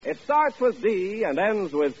It starts with D and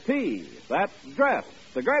ends with T. That's Dress,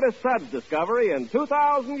 the greatest suds discovery in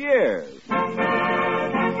 2,000 years.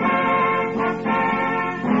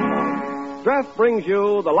 Dress brings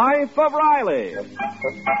you The Life of Riley.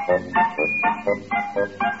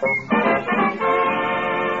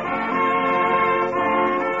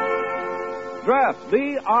 Dreft,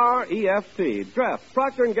 D-R-E-F-T. Dreft,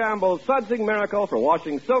 Procter & Gamble's sudsing miracle for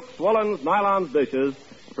washing silks, woolens, nylons, dishes,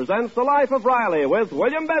 presents The Life of Riley with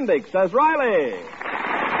William Bendix as Riley.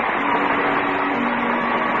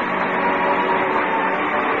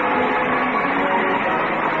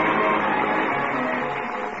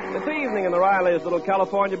 This evening in the Riley's little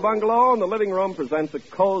California bungalow, the living room presents a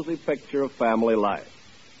cozy picture of family life.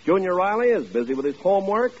 Junior Riley is busy with his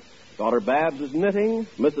homework. Daughter Babs is knitting.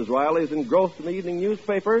 Mrs. Riley is engrossed in the evening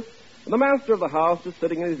newspaper. And the master of the house is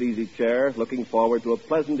sitting in his easy chair, looking forward to a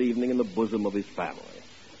pleasant evening in the bosom of his family.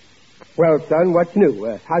 Well, son, what's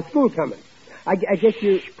new? How's school coming? I guess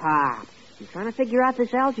you... Shh, Pop. I'm trying to figure out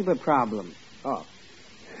this algebra problem. Oh.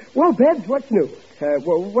 Well, Babs, what's new?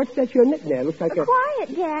 What's that you're knitting there? Looks like a...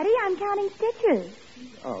 Quiet, Daddy. I'm counting stitches.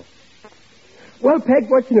 Oh. Well, Peg,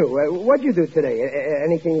 what's new? What'd you do today?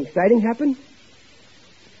 Anything exciting happen?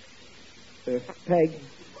 Peg.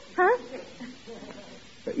 Huh?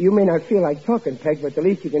 You may not feel like talking, Peg, but the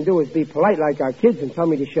least you can do is be polite like our kids and tell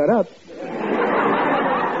me to shut up.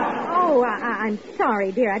 Oh, I'm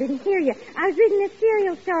sorry, dear. I didn't hear you. I was reading this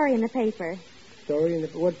serial story in the paper. Story in the...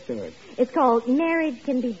 What story? It's called Marriage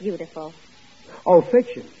Can Be Beautiful. Oh,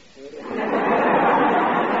 fiction.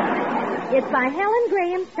 It's by Helen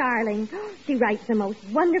Graham Starling. She writes the most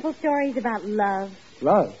wonderful stories about love.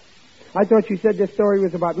 Love? I thought you said this story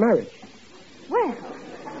was about marriage. Well,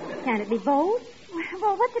 can it be both?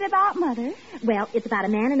 Well, what's it about, Mother? Well, it's about a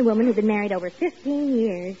man and a woman who've been married over 15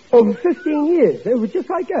 years. Over 15 years? They were just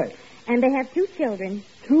like us. And they have 2 children.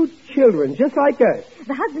 2 children, just like us.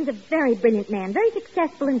 The husband's a very brilliant man, very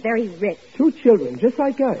successful and very rich. 2 children, just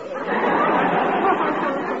like us. Well,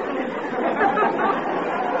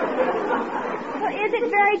 is it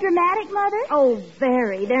very dramatic, Mother? Oh,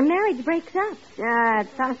 very. Their marriage breaks up. It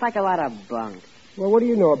sounds like a lot of bunk. Well, what do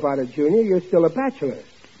you know about it, Junior? You're still a bachelor.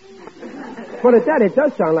 Well, at that, it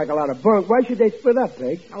does sound like a lot of bunk. Why should they split up,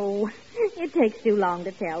 Peg? Oh, it takes too long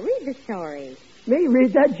to tell. Read the story. Me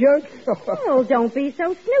read that junk? Oh, don't be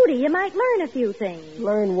so snooty. You might learn a few things.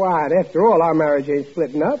 Learn what? After all, our marriage ain't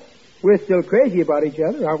splitting up. We're still crazy about each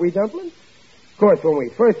other, aren't we, Dumpling? Of course, when we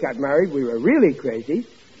first got married, we were really crazy.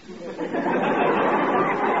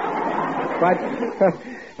 But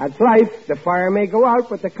that's life. The fire may go out,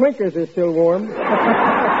 but the clinkers are still warm.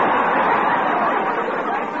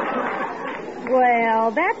 Well,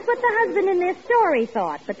 that's what the husband in this story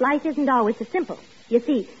thought, but life isn't always so simple. You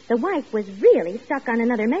see, the wife was really stuck on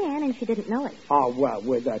another man, and she didn't know it. Oh, well,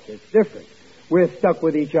 with us, it's different. We're stuck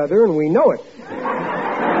with each other, and we know it.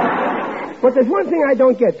 But there's one thing I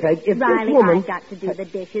don't get, Peg. If Riley, this woman... I've got to do the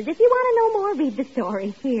dishes. If you want to know more, read the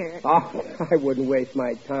story here. Oh, I wouldn't waste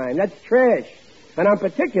my time. That's trash. And I'm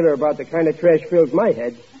particular about the kind of trash fills my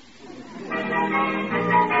head.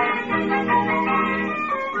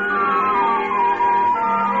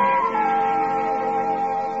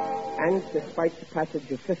 And despite the passage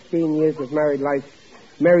of 15 years of married life,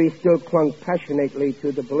 Mary still clung passionately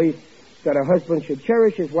to the belief that her husband should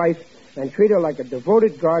cherish his wife and treat her like a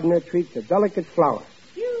devoted gardener treats a delicate flower.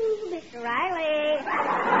 You, Mr. Riley.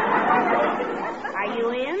 Are you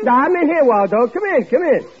in? I'm in here, Waldo. Come in.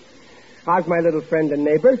 How's my little friend and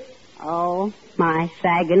neighbor? Oh, my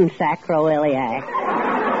sagging sacroiliac.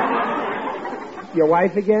 Your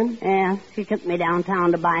wife again? Yeah, she took me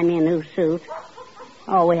downtown to buy me a new suit.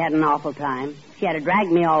 Oh, we had an awful time. She had to drag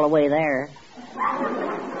me all the way there.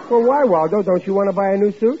 Well, why, Waldo? Don't you want to buy a new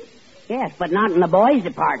suit? Yes, but not in the boys'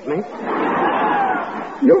 department.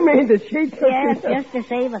 You mean that she took... Yes, just to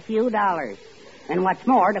save a few dollars. And what's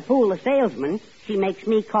more, to fool the salesman, she makes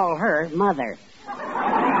me call her Mother.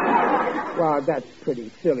 Well, that's pretty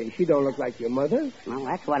silly. She don't look like your mother. Well,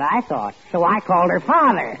 that's what I thought. So I called her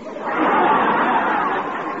Father.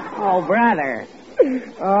 Oh, brother.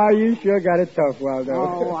 Oh, you sure got it tough, Waldo.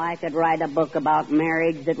 Oh, I could write a book about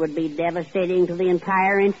marriage that would be devastating to the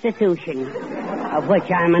entire institution, of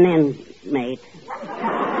which I'm an inmate.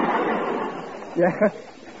 Yeah,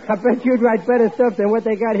 I bet you'd write better stuff than what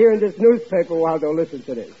they got here in this newspaper, Waldo. Listen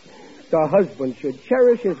to this. The husband should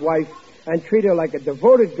cherish his wife and treat her like a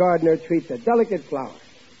devoted gardener treats a delicate flower.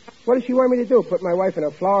 What does she want me to do, put my wife in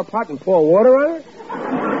a flower pot and pour water on her?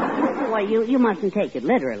 Well, you mustn't take it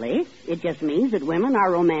literally. It just means that women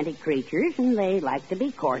are romantic creatures and they like to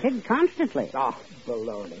be courted constantly. Oh,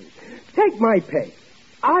 baloney. Take my pay.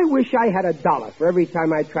 I wish I had $1 for every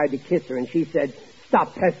time I tried to kiss her and she said,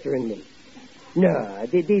 "Stop pestering me." No,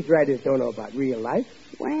 these writers don't know about real life.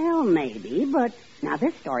 Well, maybe, but now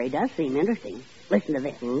this story does seem interesting. Listen to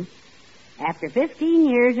this. After 15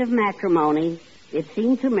 years of matrimony, it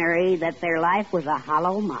seemed to Mary that their life was a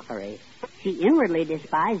hollow mockery. She inwardly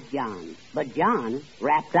despised John, but John,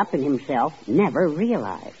 wrapped up in himself, never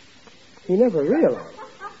realized. He never realized?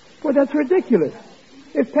 Well, that's ridiculous.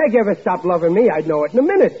 If Peg ever stopped loving me, I'd know it in a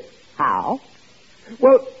minute. How?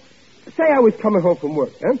 Well, say I was coming home from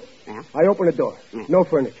work, huh? Yeah. I open the door. No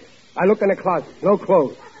furniture. I look in the closet. No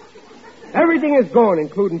clothes. Everything is gone,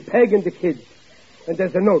 including Peg and the kids. And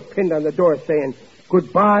there's a note pinned on the door saying,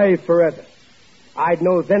 "Goodbye forever." I'd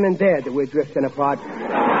know then and there that we're drifting apart.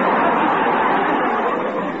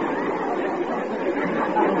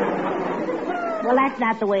 Well, that's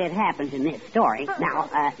not the way it happens in this story. Now,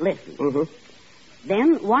 listen. Mm-hmm.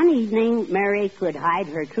 Then, one evening, Mary could hide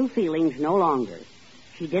her true feelings no longer.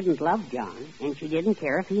 She didn't love John, and she didn't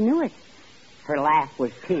care if he knew it. Her laugh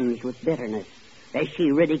was tinged with bitterness as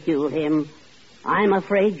she ridiculed him. "I'm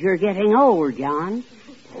afraid you're getting old, John."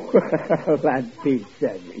 Well, that beats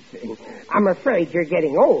everything. I'm afraid you're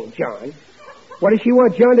getting old, John. What does she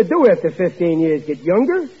want John to do after 15 years? Get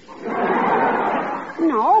younger?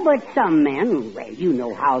 No, but some men, well, you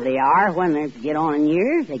know how they are when they get on in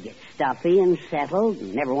years. They get stuffy and settled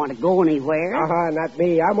and never want to go anywhere. Not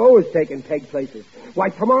me. I'm always taking Peg places. Why,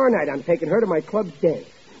 tomorrow night I'm taking her to my club's dance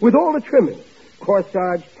with all the trimmings.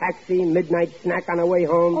 Corsage, taxi, midnight snack on the way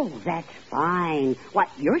home. Oh, that's fine. What,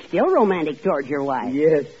 you're still romantic towards your wife?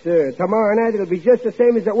 Yes, sir. Tomorrow night it'll be just the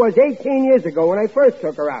same as it was 18 years ago when I first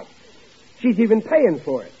took her out. She's even paying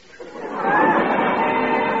for it.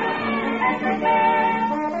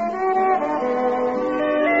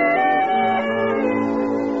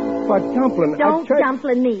 But, Dumplin', Don't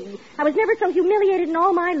dumplin' me. I was never so humiliated in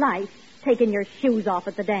all my life, taking your shoes off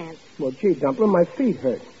at the dance. Well, gee, Dumplin', my feet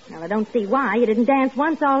hurt. Well, I don't see why. You didn't dance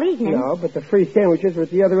once all evening. No, but the free sandwiches were at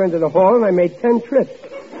the other end of the hall, and I made 10 trips.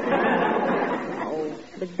 Oh,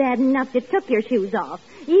 it was bad enough you took your shoes off.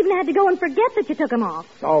 You even had to go and forget that you took them off.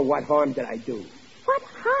 Oh, what harm did I do? What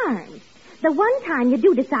harm? The one time you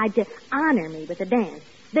do decide to honor me with a dance,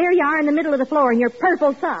 there you are in the middle of the floor in your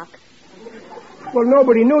purple socks. Well,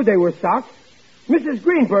 nobody knew they were socks. Mrs.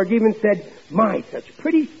 Greenberg even said, "My, such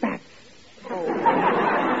pretty spats." Oh,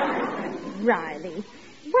 Riley,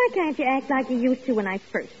 why can't you act like you used to when I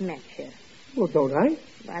first met you? Well, don't I?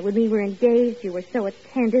 Why, when we were engaged, you were so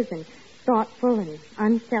attentive and thoughtful and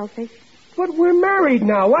unselfish. But we're married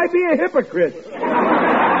now. Why be a hypocrite?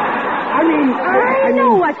 I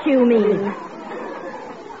know what you mean.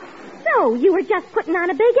 So, you were just putting on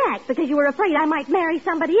a big act because you were afraid I might marry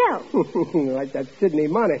somebody else. Like that Sidney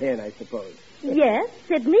Monahan, I suppose. Yes,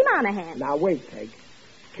 Sidney Monahan. Now, wait, Peg.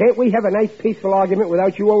 Can't we have a nice, peaceful argument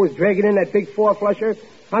without you always dragging in that big four-flusher?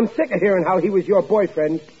 I'm sick of hearing how he was your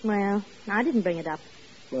boyfriend. Well, I didn't bring it up.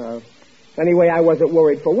 Well, anyway, I wasn't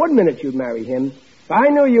worried for 1 minute you'd marry him. I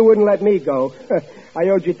knew you wouldn't let me go. I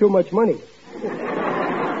owed you too much money.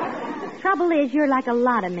 Trouble is, you're like a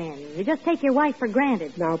lot of men. You just take your wife for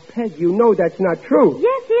granted. Now, Peg, you know that's not true.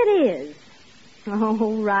 Yes, it is.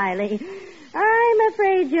 Oh, Riley, I'm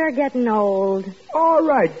afraid you're getting old. All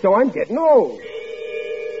right, so I'm getting old.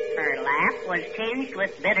 Her laugh was tinged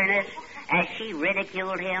with bitterness as she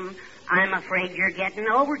ridiculed him. "I'm afraid you're getting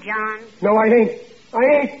over, John." No, I ain't.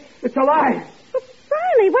 It's a lie. But,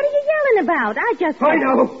 Riley, what are you yelling about? I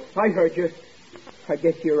know. I heard you. I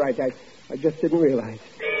guess you're right. I just didn't realize.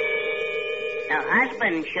 The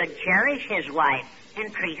husband should cherish his wife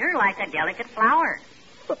and treat her like a delicate flower.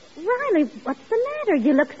 But, Riley, what's the matter?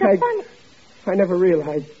 You look so funny. I never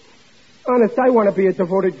realized. Honest, I want to be a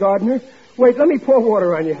devoted gardener. Wait, let me pour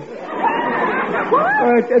water on you.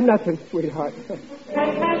 What? Nothing, sweetheart.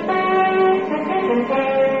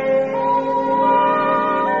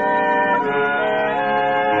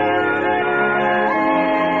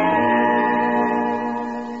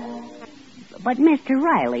 But, Mr.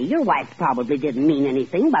 Riley, your wife probably didn't mean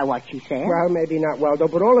anything by what she said. Well, maybe not well, though.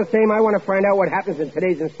 But all the same, I want to find out what happens in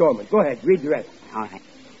today's installment. Go ahead, read the rest. All right.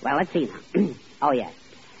 Well, let's see now. Oh, yes.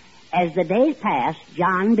 As the days passed,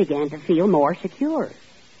 John began to feel more secure.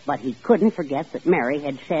 But he couldn't forget that Mary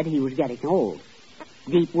had said he was getting old.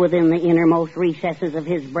 Deep within the innermost recesses of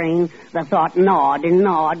his brain, the thought gnawed and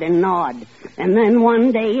gnawed and gnawed. And then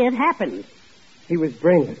one day it happened. He was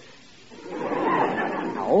brainless.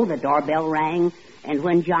 No, the doorbell rang, and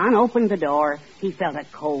when John opened the door, he felt a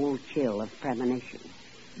cold chill of premonition.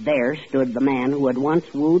 There stood the man who had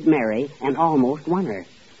once wooed Mary and almost won her.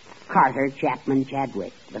 Carter Chapman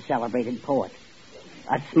Chadwick, the celebrated poet.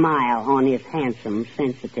 a smile on his handsome,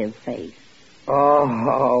 sensitive face.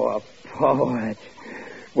 Oh, a poet.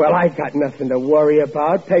 Well, I got nothing to worry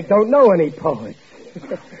about. Peg don't know any poets.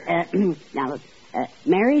 Now,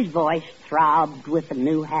 Mary's voice throbbed with a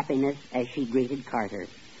new happiness as she greeted Carter.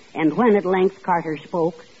 And when at length Carter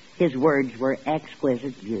spoke, his words were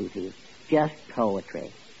exquisite beauty, just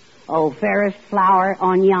poetry. Oh, fairest flower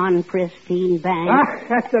on yon pristine bank.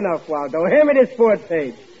 That's enough, Waldo. Hand me this fourth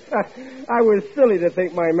page. I was silly to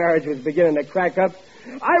think my marriage was beginning to crack up.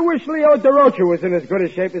 I wish Leo DeRocha was in as good a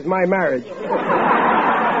shape as my marriage.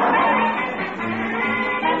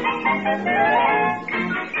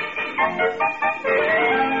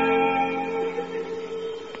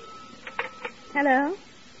 Hello?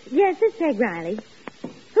 Yes, it's Peg Riley.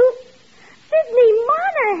 Who? Sidney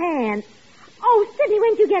Monahan. Oh, Sidney,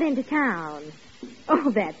 when did you get into town? Oh,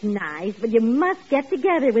 that's nice, but you must get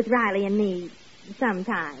together with Riley and me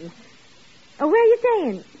sometime. Oh, where are you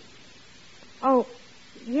staying? Oh,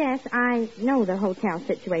 yes, I know the hotel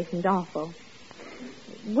situation's awful.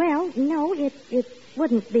 Well, no, it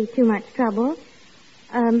wouldn't be too much trouble.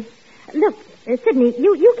 Look, Sidney,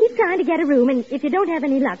 you keep trying to get a room, and if you don't have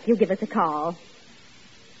any luck, you give us a call.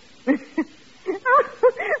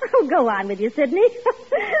 Oh, go on with you, Sidney.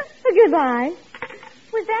 Goodbye.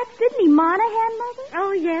 Was that Sidney Monahan, Mother?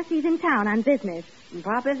 Oh, yes, he's in town on business.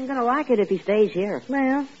 Pop isn't going to like it if he stays here.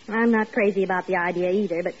 Well, I'm not crazy about the idea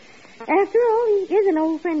either, but after all, he is an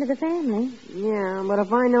old friend of the family. Yeah, but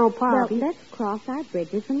if I know Pop... Well, let's cross our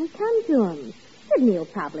bridges when we come to him. Sidney will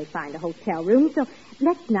probably find a hotel room, so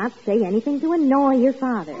let's not say anything to annoy your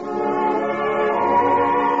father.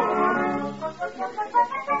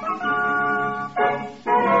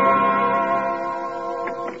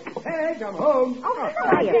 Peg, I'm home. Oh,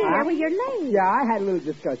 dear, well, you're late. Yeah, I had a little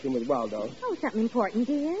discussion with Waldo. Oh, something important,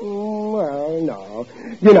 dear? Well, no.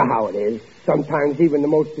 You know how it is. Sometimes even the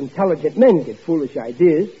most intelligent men get foolish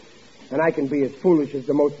ideas. And I can be as foolish as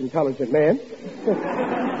the most intelligent man.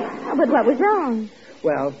 Oh, but what was wrong?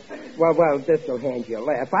 Well, this will hand you a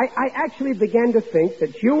laugh. I actually began to think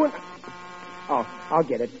that you and... Oh, I'll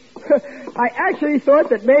get it. I actually thought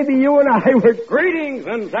that maybe you and I were... Greetings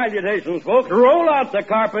and salutations, folks. Roll out the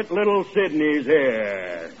carpet, little Sidney's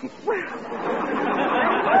here.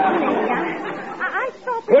 I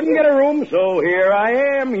thought... Couldn't get a room, so here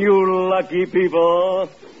I am, you lucky people.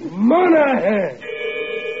 Monahan!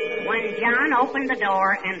 When John opened the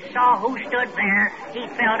door and saw who stood there, he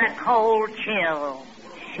felt a cold chill.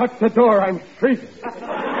 Shut the door, I'm freezing.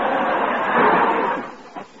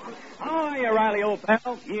 Oh, you Riley, old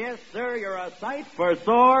pal. Yes, sir, you're a sight for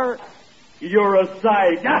sore. You're a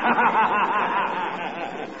sight.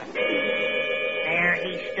 There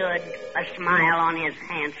he stood, a smile on his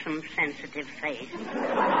handsome, sensitive face.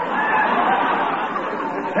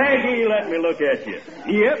 Peggy, let me look at you.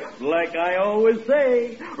 Yep, like I always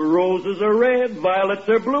say, roses are red, violets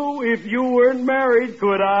are blue. If you weren't married,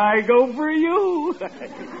 could I go for you?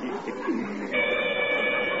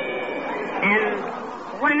 And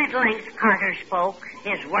when at length Carter spoke,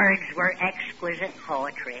 his words were exquisite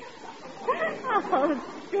poetry. Oh,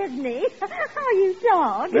 Sidney, how are you,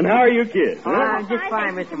 dog? And how are you kids? I'm just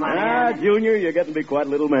fine, Mr. Monahan. Junior, you're getting to be quite a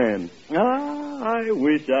little man. I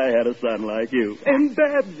wish I had a son like you. And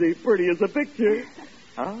Babsy, pretty as a picture.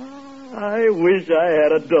 I wish I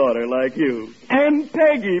had a daughter like you. And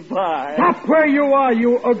Peggy Pie. Stop where you are,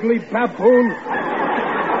 you ugly baboon.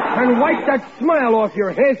 And wipe that smile off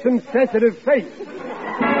your handsome, sensitive face.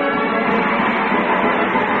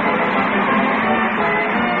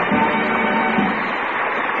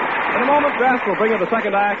 In a moment, Draft will bring you the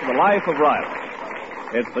second act of The Life of Riley.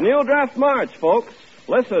 It's the new Draft March, folks.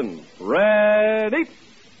 Listen. Ready?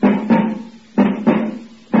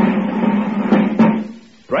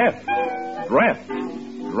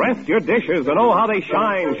 Dress your dishes and oh, how they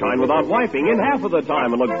shine. Shine without wiping in half of the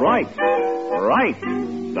time and look bright. Right.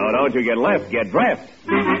 So don't you get left, get dressed.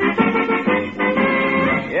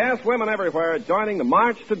 Yes, women everywhere are joining the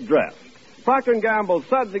march to dress. Procter & Gamble's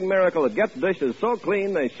sudsing miracle that gets dishes so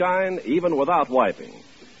clean they shine even without wiping.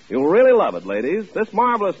 You'll really love it, ladies. This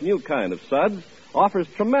marvelous new kind of suds offers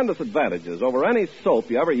tremendous advantages over any soap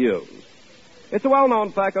you ever use. It's a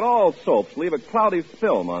well-known fact that all soaps leave a cloudy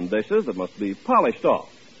film on dishes that must be polished off.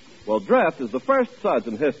 Well, Dreft is the first suds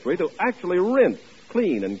in history to actually rinse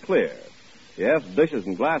clean and clear. Yes, dishes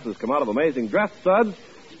and glasses come out of amazing Dreft suds,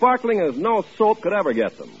 sparkling as no soap could ever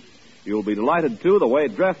get them. You'll be delighted, too, the way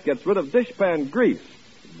Dreft gets rid of dishpan grease.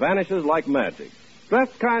 It vanishes like magic.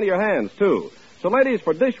 Dreft's kind to your hands, too. So, ladies,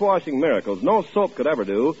 for dishwashing miracles no soap could ever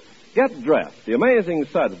do, get Dreft, the amazing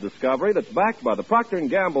suds discovery that's backed by the Procter &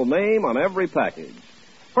 Gamble name on every package.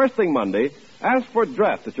 First thing Monday, Ask for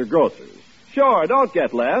dressed at your grocer's. Sure, don't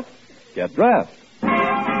get left. Get dressed.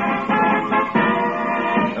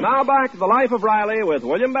 And now back to the Life of Riley with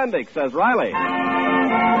William Bendix as Riley.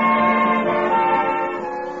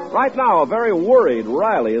 Right now, a very worried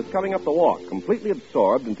Riley is coming up the walk, completely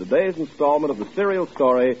absorbed in today's installment of the serial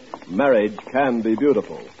story, Marriage Can Be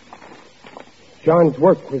Beautiful. John's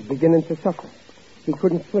work was beginning to suffer. He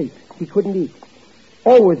couldn't sleep. He couldn't eat.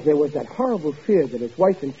 Always there was that horrible fear that his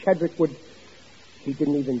wife and Chadwick would... He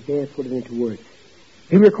didn't even dare put it into words.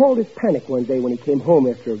 He recalled his panic one day when he came home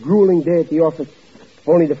after a grueling day at the office,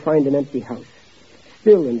 only to find an empty house,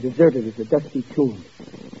 still and deserted as a dusty tomb.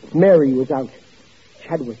 Mary was out.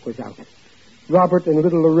 Chadwick was out. Robert and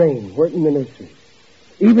little Lorraine weren't in the nursery.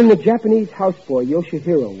 Even the Japanese houseboy,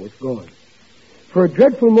 Yoshihiro, was gone. For a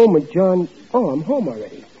dreadful moment, John... Oh, I'm home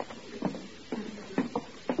already.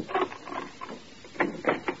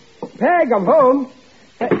 Peg, I'm home.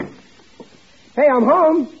 Hey, I'm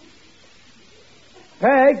home.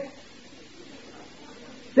 Peg.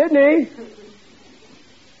 Sidney.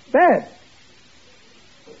 Beth.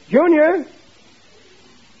 Junior.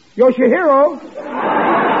 Yoshihiro.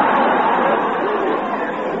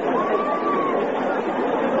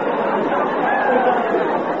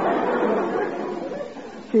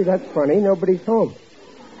 Gee, that's funny. Nobody's home.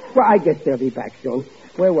 Well, I guess they'll be back soon.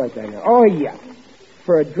 Where was I now? Oh, yeah.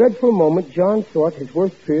 For a dreadful moment, John thought his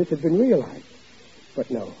worst fears had been realized. But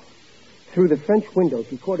no. Through the French windows,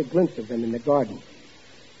 he caught a glimpse of them in the garden.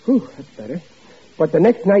 Whew, that's better. But the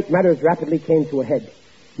next night, matters rapidly came to a head.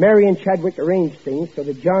 Mary and Chadwick arranged things so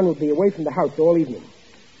that John would be away from the house all evening.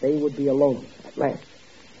 They would be alone, at last.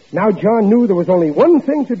 Now John knew there was only one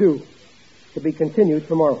thing to do. To be continued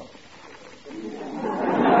tomorrow.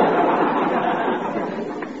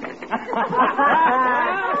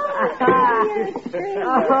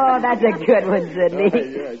 Oh, that's a good one,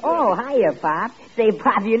 Sidney. Oh, hiya, Pop. Say,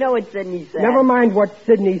 Pop, you know what Sidney said. Never mind what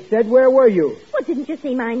Sidney said. Where were you? Well, didn't you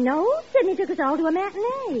see my note? Sidney took us all to a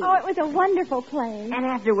matinee. Oh, it was a wonderful play. And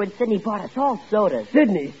afterwards, Sidney bought us all sodas.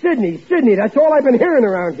 Sidney. That's all I've been hearing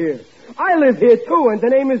around here. I live here, too, and the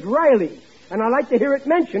name is Riley. And I like to hear it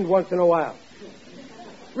mentioned once in a while.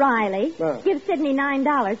 Riley, give Sidney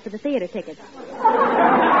 $9 for the theater tickets.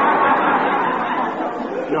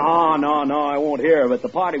 No, I won't hear of it. The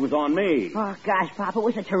party was on me. Oh, gosh, Pop, it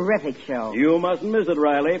was a terrific show. You mustn't miss it,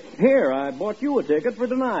 Riley. Here, I bought you a ticket for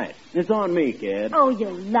tonight. It's on me, kid. Oh,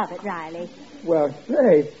 you'll love it, Riley. Well,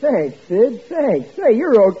 say, thanks, Sid. Thanks. Say,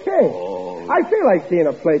 you're okay. Oh. I feel like seeing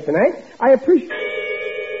a play tonight. I appreciate...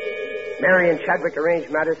 Mary and Chadwick arranged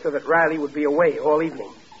matters so that Riley would be away all evening.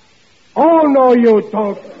 Oh, no, you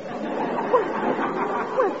don't.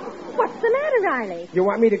 What's the matter, Riley? You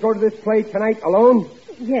want me to go to this play tonight alone?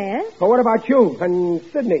 Yes. Well, what about you and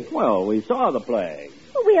Sidney? Well, we saw the play.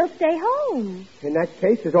 Well, we'll stay home. In that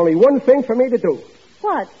case, there's only one thing for me to do.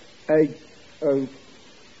 What? I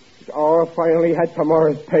finally had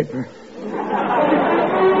tomorrow's paper.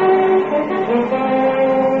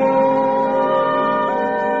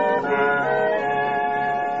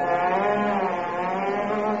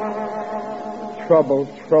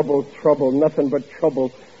 Trouble. Nothing but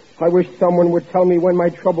trouble. I wish someone would tell me when my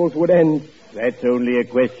troubles would end. That's only a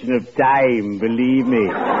question of time, believe me.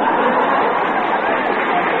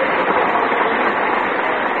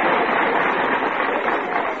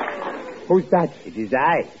 Who's that? It is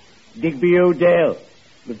I, Digby O'Dell,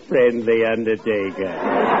 the friendly undertaker.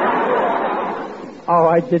 Oh,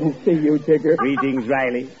 I didn't see you, Digger. Greetings,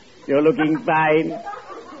 Riley. You're looking fine.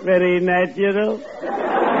 Very natural.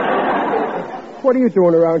 What are you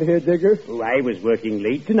doing around here, Digger? Oh, I was working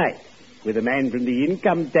late tonight with a man from the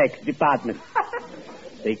income tax department.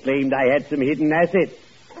 They claimed I had some hidden assets,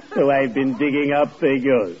 so I've been digging up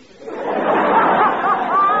figures.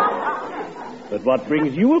 But what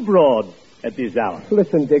brings you abroad at this hour?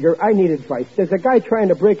 Listen, Digger, I need advice. There's a guy trying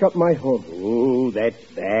to break up my home. Oh, that's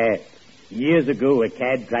bad. Years ago, a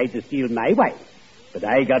cad tried to steal my wife, but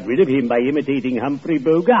I got rid of him by imitating Humphrey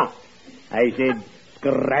Bogart. I said,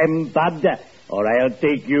 "Scram, bud, or I'll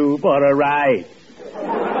take you for a ride."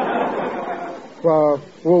 Well,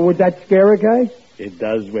 would that scare a guy? It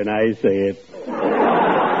does when I say it.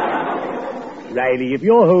 Riley, if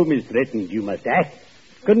your home is threatened, you must act.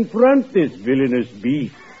 Confront this villainous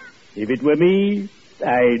beast. If it were me,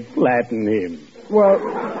 I'd flatten him. Well,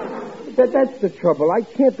 that's the trouble. I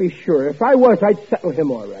can't be sure. If I was, I'd settle him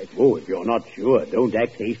all right. Oh, if you're not sure, don't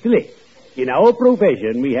act hastily. In our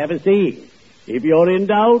profession, we have a saying. If you're in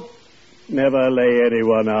doubt, never lay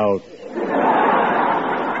anyone out.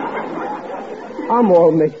 I'm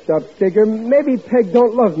all mixed up, Digger. Maybe Peg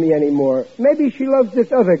don't love me anymore. Maybe she loves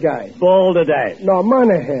this other guy. Balderdash. No,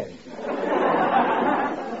 Monahan.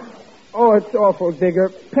 Oh, it's awful, Digger.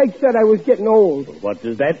 Peg said I was getting old. What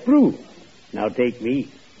does that prove? Now take me.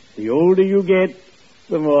 The older you get,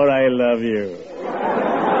 the more I love you.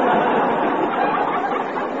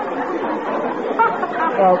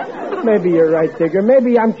 Well, maybe you're right, Digger.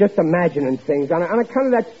 Maybe I'm just imagining things on account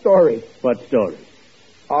of that story. What story?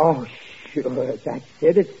 Oh, sure, that's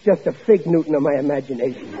it. It's just a fig Newton of my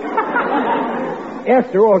imagination.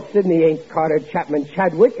 After all, Sidney ain't Carter Chapman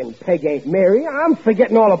Chadwick and Peg ain't Mary. I'm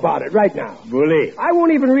forgetting all about it right now. Bully. I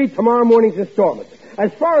won't even read tomorrow morning's installment.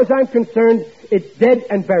 As far as I'm concerned, it's dead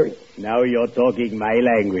and buried. Now you're talking my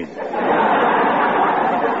language.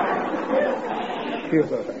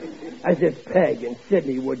 Sure. As if Peg and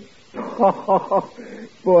Sidney would... Oh,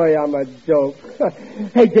 boy, I'm a dope.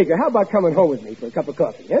 Hey, Digger, how about coming home with me for a cup of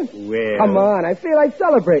coffee, eh? Well... Come on, I feel like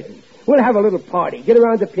celebrating. We'll have a little party. Get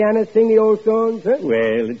around the piano, sing the old songs, huh?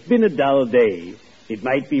 Well, it's been a dull day. It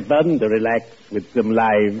might be fun to relax with some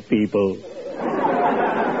live people.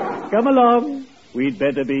 Come along. We'd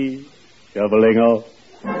better be shoveling off.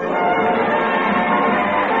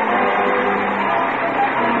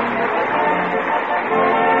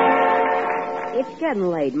 It's getting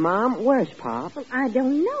late, Mom. Where's Pop? Well, I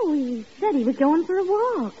don't know. He said he was going for a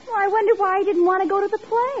walk. Well, I wonder why he didn't want to go to the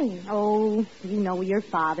play. Oh, you know your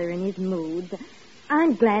father and his moods.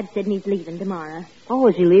 I'm glad Sidney's leaving tomorrow. Oh,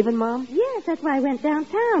 is he leaving, Mom? Yes, that's why I went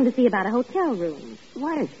downtown to see about a hotel room.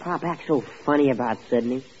 Why does Pop act so funny about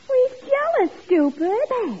Sidney? Well, he's jealous, stupid.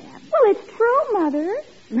 Well, it's true, Mother.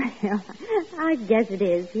 Well, I guess it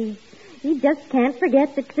is. He just can't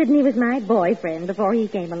forget that Sidney was my boyfriend before he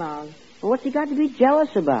came along. Well, what's he got to be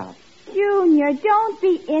jealous about? Junior, don't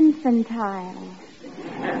be infantile.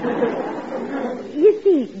 You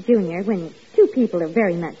see, Junior, when two people are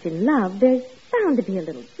very much in love, there's bound to be a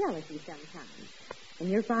little jealousy sometimes. And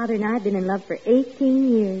your father and I have been in love for 18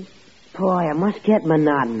 years. Boy, it must get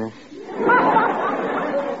monotonous.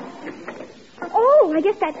 Oh, I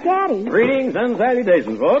guess that's Daddy. Greetings and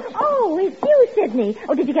salutations, folks. Oh, it's you, Sidney.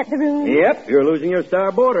 Oh, did you get the room? Yep, you're losing your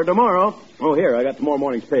star boarder tomorrow. Oh, here, I got tomorrow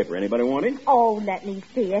morning's paper. Anybody want it? Oh, let me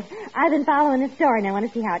see it. I've been following the story and I want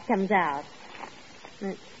to see how it comes out.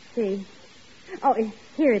 Let's see. Oh,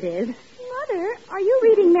 here it is. Mother, are you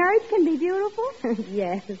reading Marriage Can Be Beautiful?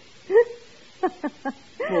 Yes.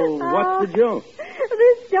 Well, what's the joke?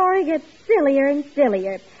 This story gets sillier and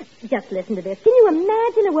sillier. Just listen to this. Can you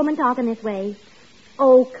imagine a woman talking this way?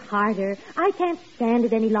 Oh, Carter, I can't stand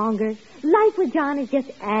it any longer. Life with John is just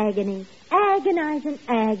agony. Agonizing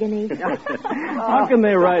agony. How can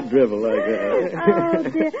they write drivel like that? Oh,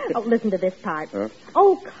 dear. Oh, listen to this part. Huh?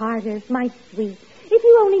 Oh, Carter, my sweet. If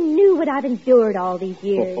you only knew what I've endured all these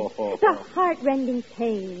years. The heart-rending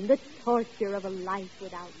pain, the torture of a life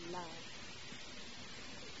without love.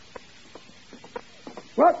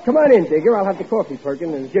 Well, come on in, Digger. I'll have the coffee,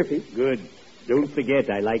 Perkins, in a jiffy. Good. Don't forget,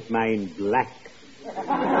 I like mine black. Shall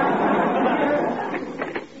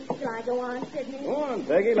I go on, Sidney? Go on,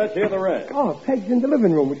 Peggy. Let's hear the rest. Oh, Peg's in the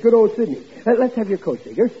living room with good old Sidney. Let's have your coat,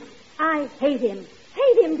 Digger. I hate him.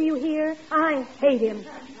 Hate him, do you hear? I hate him.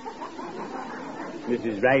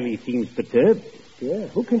 Mrs. Riley seems perturbed. Yeah,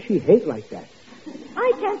 who can she hate like that?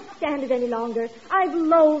 I can't stand it any longer. I've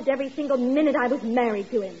loathed every single minute I was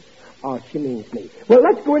married to him. Oh, she means me. Well,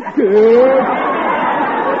 let's go in.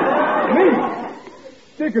 Me?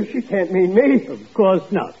 Digger, she can't mean me. Of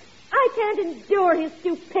course not. I can't endure his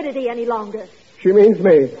stupidity any longer. She means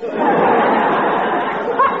me.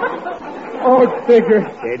 Oh, Digger.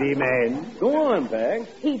 Steady, man. Go on, Peg.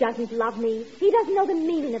 He doesn't love me. He doesn't know the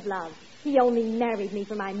meaning of love. He only married me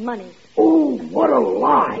for my money. Oh, what a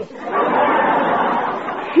lie.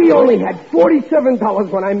 She only had $47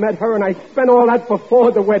 when I met her, and I spent all that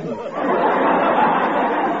before the wedding.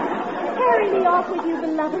 Carry me off with you,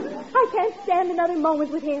 beloved. I can't stand another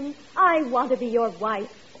moment with him. I want to be your wife.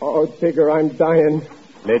 Oh, Digger, I'm dying.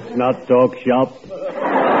 Let's not talk shop.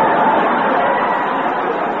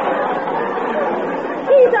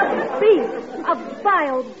 He's a beast. A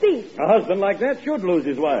vile beast. A husband like that should lose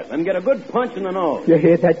his wife and get a good punch in the nose. You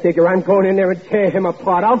hear that, Digger? I'm going in there and tear him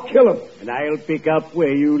apart. I'll kill him. And I'll pick up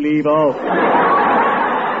where you leave off.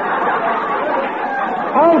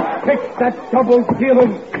 I'll fix that double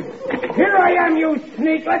dealing. Here I am, you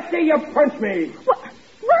sneak. Let's see you punch me. What?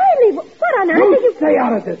 Riley, what on earth are You you... stay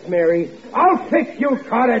out of this, Mary. I'll fix you,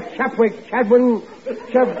 Carter Chapwick Chadwin.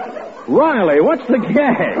 Riley, what's the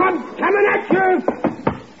gag? I'm coming at you.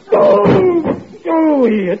 Oh,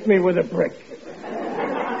 he hit me with a brick.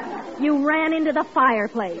 You ran into the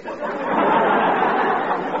fireplace. Riley,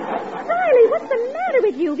 what's the matter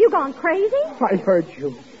with you? Have you gone crazy? I heard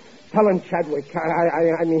you. Helen Chadwick.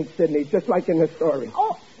 I mean Sidney, just like in the story.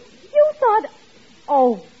 Oh, you thought...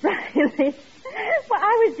 Oh, Riley. Well,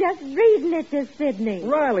 I was just reading it to Sidney.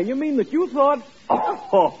 Riley, you mean that you thought...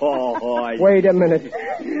 Oh, Wait a minute.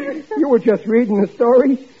 You were just reading the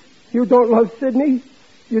story? You don't love Sidney?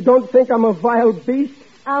 You don't think I'm a vile beast?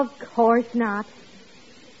 Of course not.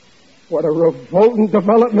 What a revolting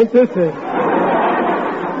development this is.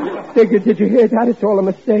 Digger, did you hear that? It's all a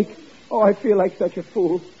mistake. Oh, I feel like such a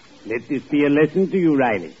fool. Let this be a lesson to you,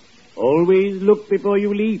 Riley. Always look before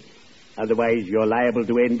you leap. Otherwise, you're liable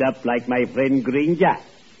to end up like my friend Granger,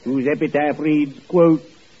 whose epitaph reads, quote,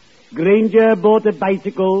 Granger bought a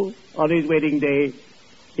bicycle on his wedding day.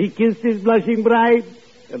 He kissed his blushing bride,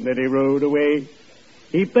 and then he rode away.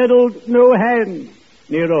 He pedaled no hand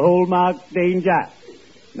near a hole marked danger.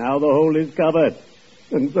 Now the hole is covered,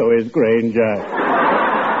 and so is Granger.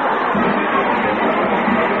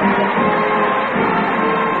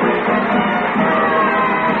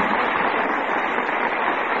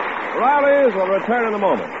 Riley's will return in a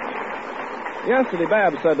moment. Yesterday,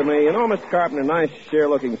 Babs said to me, you know, Mr. Carpenter, nice,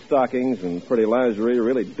 sheer-looking stockings and pretty lingerie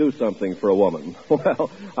really do something for a woman.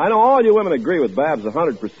 Well, I know all you women agree with Babs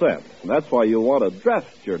 100%. That's why you want to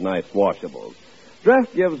Dreft your nice washables.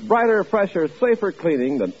 Dreft gives brighter, fresher, safer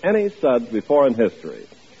cleaning than any suds before in history.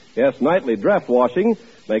 Yes, nightly Dreft washing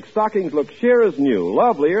makes stockings look sheer as new,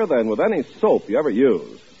 lovelier than with any soap you ever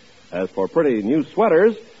use. As for pretty new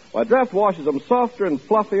sweaters, why, Dreft washes them softer and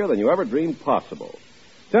fluffier than you ever dreamed possible.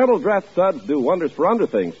 Gentle Dreft suds do wonders for under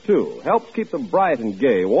things, too. Helps keep them bright and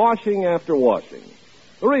gay, washing after washing.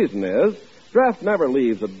 The reason is, Dreft never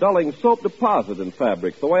leaves a dulling soap deposit in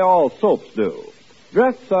fabrics the way all soaps do.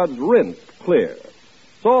 Dreft suds rinse clear.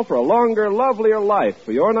 So for a longer, lovelier life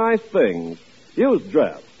for your nice things, use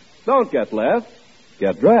Dreft. Don't get left.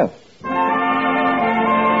 Get Dreft.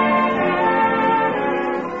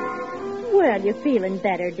 Well, you're feeling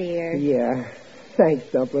better, dear. Yeah. Thanks,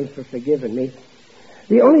 Dumplings, for forgiving me.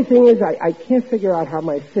 The only thing is I can't figure out how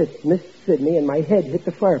my fist missed Sidney and my head hit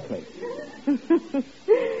the fireplace.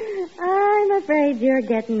 I'm afraid you're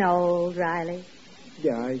getting old, Riley.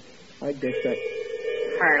 Yeah, I guess that...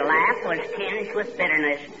 Her laugh was tinged with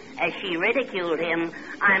bitterness as she ridiculed him.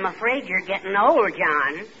 I'm afraid you're getting old,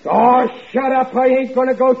 John. Oh, shut up. I ain't going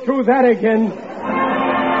to go through that again.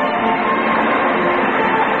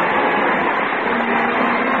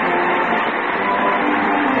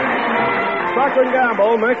 Procter &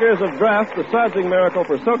 Gamble, makers of Dreft, the sudsing miracle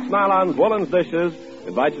for silks, nylons, woolens, dishes,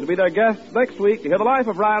 invite you to be their guests next week to hear The Life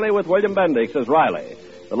of Riley with William Bendix as Riley.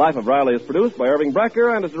 The Life of Riley is produced by Irving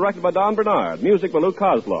Brecker and is directed by Don Bernard. Music by Lou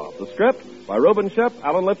Kozloff. The script by Reuben Ship,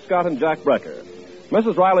 Alan Lipscott, and Jack Brecker.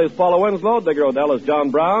 Mrs. Riley is Paula Winslow, Digger Odell is John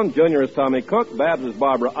Brown, Junior is Tommy Cook, Babs is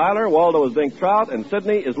Barbara Eiler, Waldo is Dink Trout, and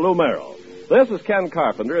Sidney is Lou Merrill. This is Ken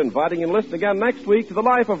Carpenter inviting you to listen again next week to The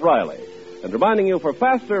Life of Riley, and reminding you for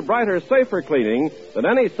faster, brighter, safer cleaning than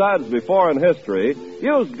any suds before in history,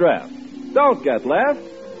 use Dreft. Don't get left.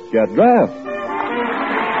 Get Dreft.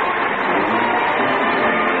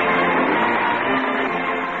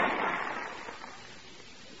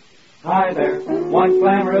 Hi there, want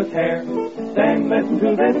glamorous hair? Then listen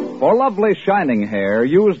to this. For lovely shining hair,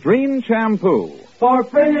 use Dreen shampoo. For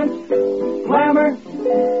brilliance, glamour,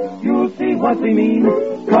 you'll see what we mean.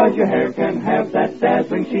 'Cause your hair can have that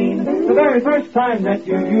dazzling sheen the very first time that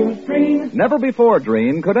you use Dreen. Never before,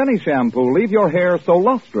 Dreen, could any shampoo leave your hair so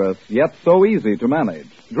lustrous, yet so easy to manage.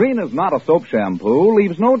 Dreen is not a soap shampoo,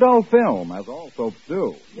 leaves no dull film, as all soaps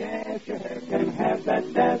do. Yes, your hair can have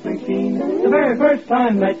that dazzling sheen the very first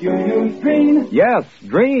time that you use Dreen. Yes,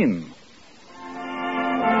 Dreen.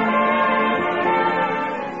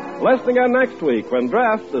 Listen again next week when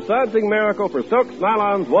Dreft, the sudsing miracle for silks,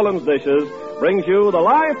 nylons, woolens, dishes, brings you The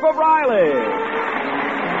Life of Riley.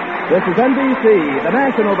 This is NBC, the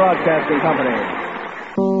National Broadcasting Company.